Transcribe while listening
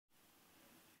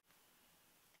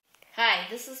Hi,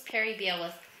 this is Perry Beal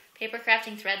with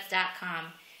papercraftingthreads.com,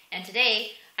 and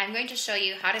today I'm going to show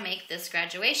you how to make this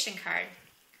graduation card.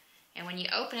 And when you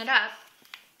open it up,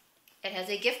 it has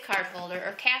a gift card holder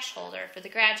or cash holder for the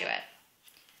graduate.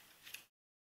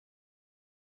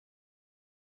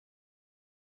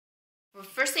 The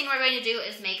first thing we're going to do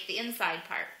is make the inside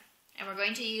part. And we're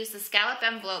going to use the scallop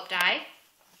envelope die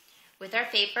with our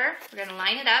paper. We're going to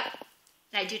line it up,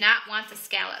 and I do not want the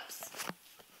scallops.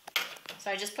 So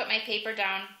I just put my paper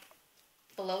down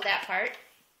below that part,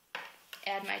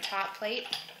 add my top plate,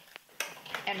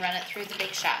 and run it through the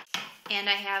Big Shot. And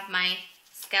I have my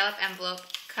scallop envelope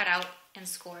cut out and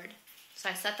scored. So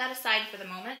I set that aside for the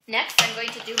moment. Next, I'm going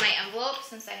to do my envelope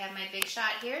since I have my Big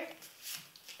Shot here.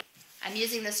 I'm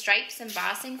using the Stripes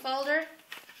embossing folder.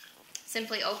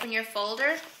 Simply open your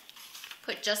folder,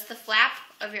 put just the flap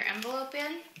of your envelope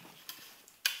in,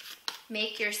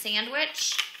 make your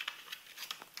sandwich,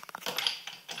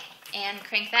 and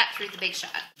crank that through the Big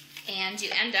Shot. And you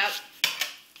end up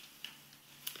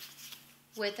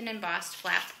with an embossed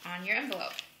flap on your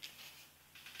envelope.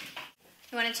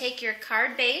 You want to take your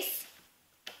card base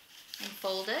and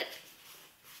fold it.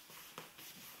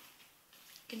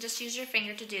 You can just use your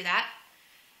finger to do that.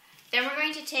 Then we're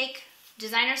going to take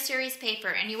Designer Series paper,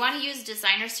 and you want to use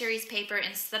Designer Series paper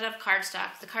instead of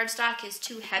cardstock. The cardstock is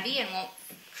too heavy and won't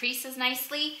crease as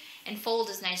nicely and fold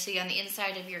as nicely on the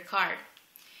inside of your card.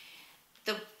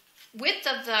 The width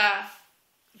of the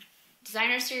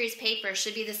Designer Series paper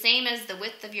should be the same as the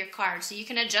width of your card, so you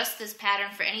can adjust this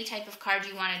pattern for any type of card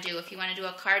you want to do, if you want to do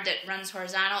a card that runs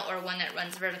horizontal or one that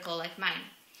runs vertical like mine.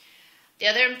 The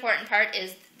other important part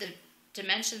is the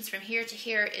dimensions from here to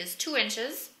here is 2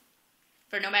 inches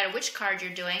for no matter which card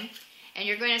you're doing, and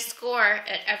you're going to score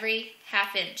at every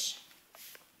 ½ inch.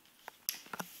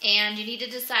 And you need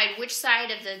to decide which side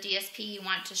of the DSP you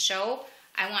want to show.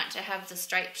 I want to have the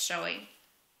stripes showing.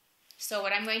 So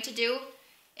what I'm going to do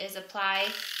is apply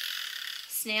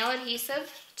snail adhesive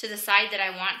to the side that I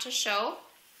want to show.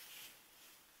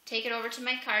 Take it over to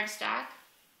my card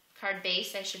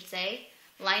base I should say,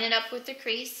 line it up with the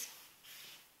crease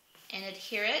and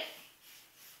adhere it.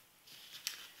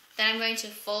 Then I'm going to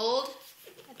fold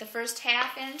at the first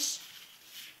 ½ inch,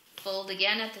 fold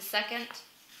again at the second,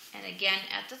 and again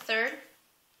at the third.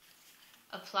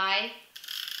 Apply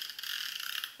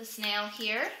the snail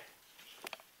here,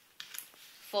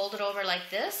 fold it over like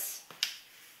this,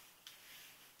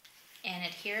 and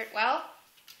adhere it well.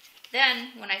 Then,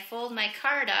 when I fold my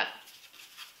card up,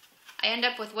 I end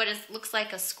up with what looks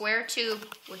like a square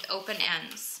tube with open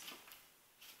ends,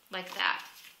 like that.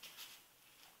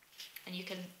 And you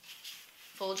can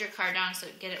fold your card down so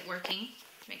get it working,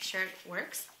 make sure it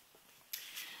works.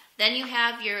 Then you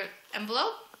have your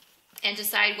envelope, and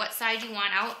decide what side you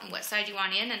want out and what side you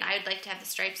want in, and I would like to have the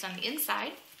stripes on the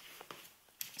inside.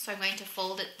 So I'm going to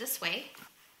fold it this way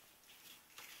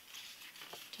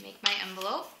to make my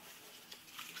envelope.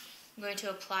 I'm going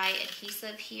to apply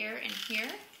adhesive here and here,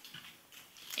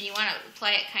 and you want to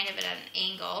apply it kind of at an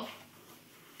angle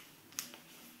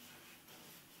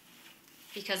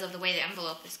because of the way the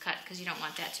envelope is cut, because you don't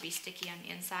want that to be sticky on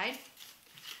the inside.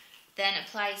 Then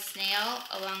apply snail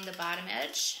along the bottom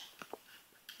edge,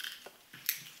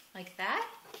 like that.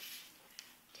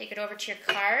 Take it over to your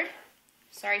card.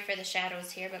 Sorry for the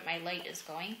shadows here, but my light is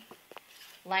going.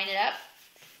 Line it up,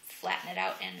 flatten it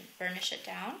out, and burnish it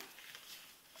down.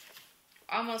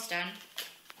 Almost done.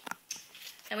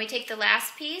 Then we take the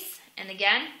last piece, and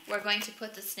again, we're going to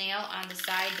put the snail on the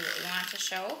side that we want to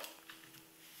show.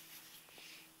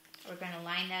 We're going to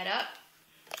line that up,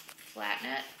 flatten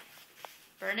it,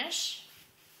 burnish,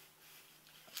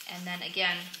 and then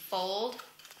again, fold,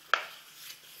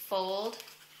 fold,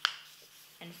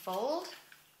 and fold.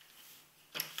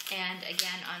 And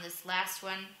again, on this last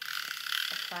one,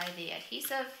 apply the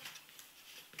adhesive,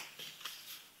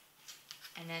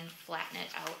 and then flatten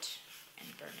it out and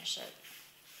burnish it.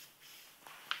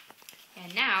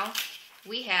 And now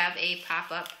we have a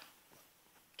pop-up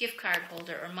gift card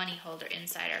holder or money holder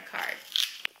inside our card.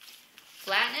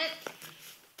 Flatten it,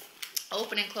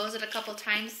 open and close it a couple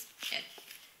times.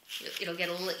 It'll get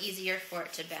a little easier for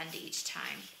it to bend each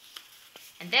time.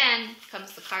 And then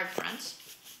comes the card front.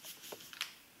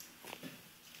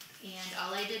 And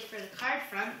all I did for the card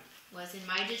front was in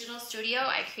my Digital Studio,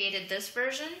 I created this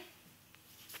version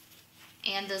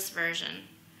and this version.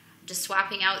 Just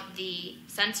swapping out the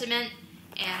sentiment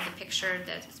and the picture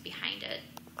that's behind it.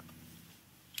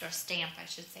 Or stamp, I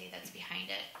should say, that's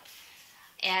behind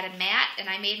it. Add a mat, and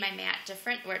I made my mat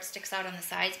different where it sticks out on the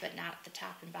sides but not at the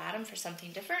top and bottom for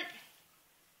something different.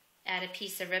 Add a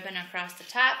piece of ribbon across the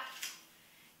top.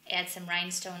 Add some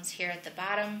rhinestones here at the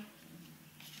bottom.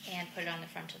 and put it on the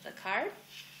front of the card.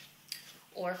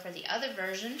 Or for the other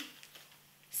version,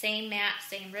 same mat,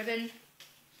 same ribbon,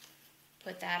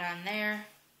 put that on there,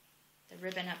 the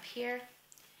ribbon up here.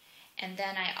 And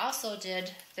then I also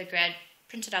did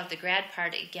printed out the grad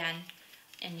part again,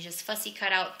 and you just fussy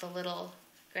cut out the little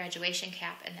graduation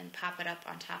cap and then pop it up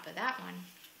on top of that one.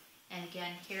 And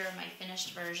again, here are my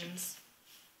finished versions.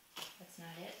 That's not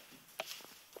it.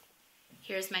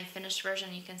 Here's my finished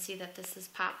version. You can see that this is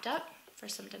popped up for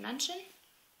some dimension.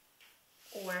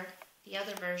 Or the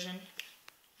other version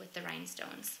with the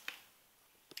rhinestones.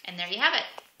 And there you have it.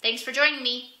 Thanks for joining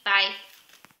me. Bye.